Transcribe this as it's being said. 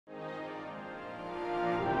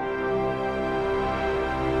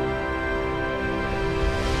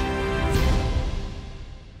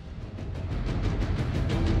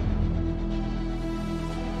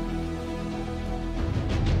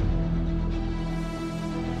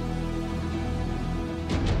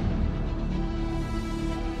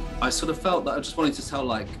I sort of felt that I just wanted to tell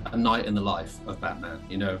like a night in the life of Batman.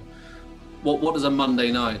 You know, what does a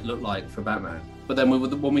Monday night look like for Batman? But then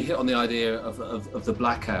when we hit on the idea of the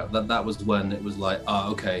blackout, that was when it was like,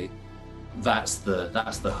 oh, okay, that's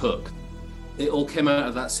the hook. It all came out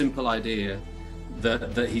of that simple idea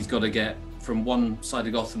that he's got to get from one side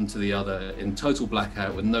of Gotham to the other in total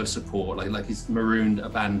blackout with no support, like he's marooned,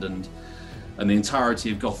 abandoned, and the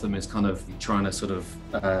entirety of Gotham is kind of trying to sort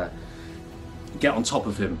of get on top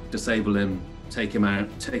of him, disable him, take him out,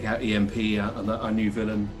 take out EMP, our new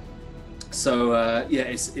villain. So yeah,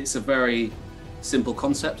 it's a very simple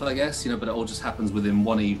concept, I guess, you know, but it all just happens within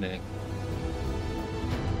one evening.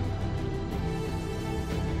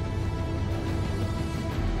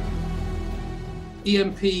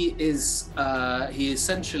 EMP is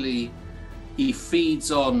he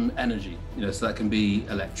feeds on energy, you know, so that can be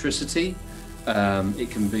electricity, it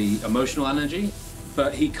can be emotional energy,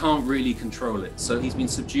 but he can't really control it. So he's been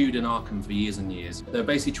subdued in Arkham for years and years. They're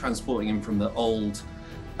basically transporting him from the old,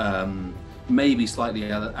 maybe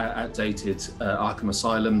slightly outdated Arkham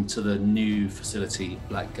Asylum to the new facility,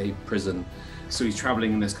 Blackgate Prison. So he's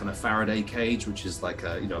traveling in this kind of Faraday cage, which is like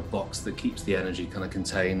a, you know, a box that keeps the energy kind of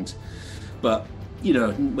contained. But, you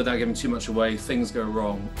know, without giving too much away, things go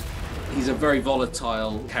wrong. He's a very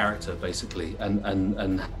volatile character, basically, and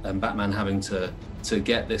Batman having to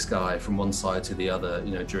get this guy from one side to the other,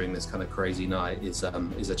 you know, during this kind of crazy night is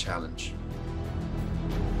a challenge.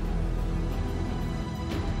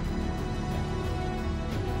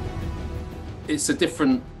 It's a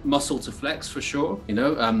different muscle to flex for sure. You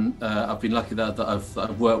know, I've been lucky that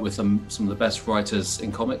I've worked with some of the best writers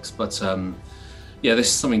in comics, but yeah, this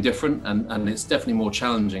is something different, and it's definitely more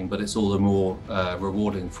challenging, but it's all the more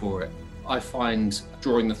rewarding for it. I find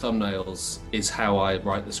drawing the thumbnails is how I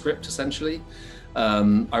write the script, essentially.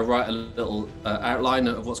 I write a little outline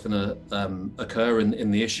of what's going to occur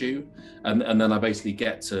in the issue, and then I basically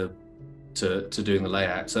get to doing the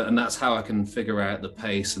layout. So, and that's how I can figure out the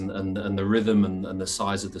pace and the rhythm and the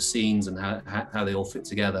size of the scenes and how they all fit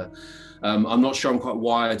together. I'm not sure I'm quite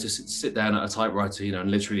wired to sit down at a typewriter, you know,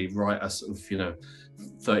 and literally write a sort of, you know,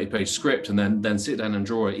 30-page script and then sit down and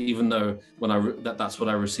draw it, even though when that's what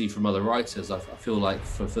I receive from other writers. I feel like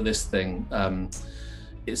for this thing,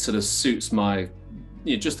 it sort of suits my,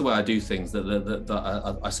 you know, just the way I do things,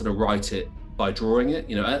 that I sort of write it by drawing it,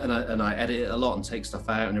 you know, and I edit it a lot and take stuff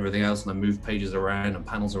out and everything else, and I move pages around and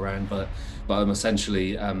panels around, but I'm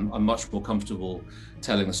essentially, I'm much more comfortable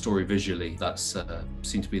telling the story visually. That's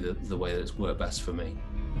seemed to be the way that it's worked best for me.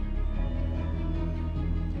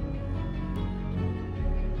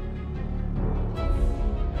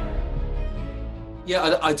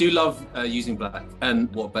 Yeah, I do love using black,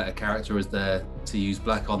 and what better character is there to use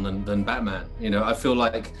black on than Batman? You know, I feel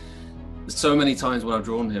like so many times when I've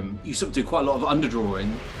drawn him, you sort of do quite a lot of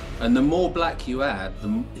underdrawing, and the more black you add,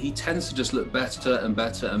 he tends to just look better and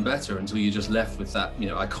better and better until you're just left with that, you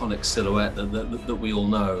know, iconic silhouette that we all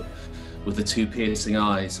know, with the two piercing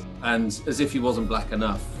eyes. And as if he wasn't black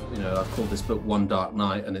enough, you know, I've called this book One Dark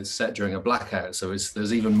Night, and it's set during a blackout, so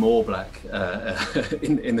there's even more black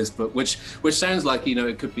in this book, which sounds like, you know,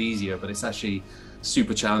 it could be easier, but it's actually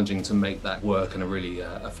super challenging to make that work in a really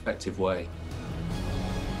effective way.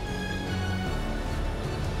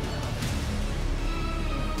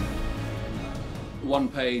 One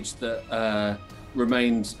page that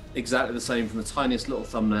remained exactly the same from the tiniest little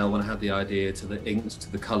thumbnail when I had the idea to the inks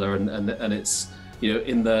to the color, and it's, you know,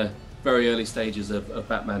 in the very early stages of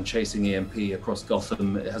Batman chasing EMP across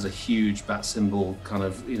Gotham. It has a huge bat symbol kind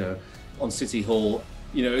of, you know, on City Hall.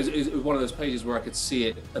 You know, it was one of those pages where I could see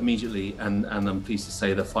it immediately, and I'm pleased to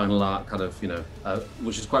say the final art kind of, you know,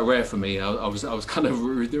 which is quite rare for me. I was kind of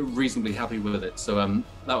reasonably happy with it. So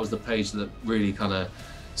that was the page that really kind of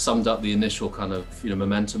summed up the initial kind of, you know,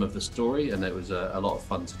 momentum of the story, and it was a lot of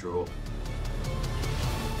fun to draw.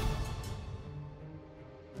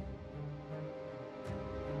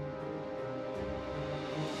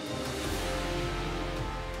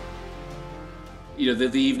 You know,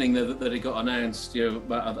 the evening that it got announced, you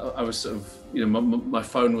know, I was sort of, you know, my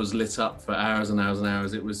phone was lit up for hours and hours and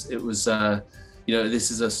hours. It was you know, this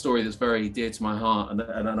is a story that's very dear to my heart, and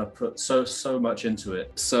I put so much into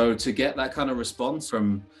it. So to get that kind of response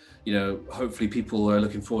from, you know, hopefully people are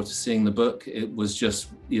looking forward to seeing the book, it was just,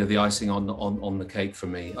 you know, the icing on the cake for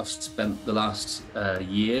me. I've spent the last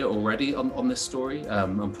year already on this story.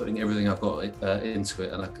 I'm putting everything I've got into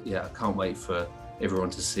it, and yeah, I can't wait for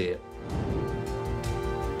everyone to see it.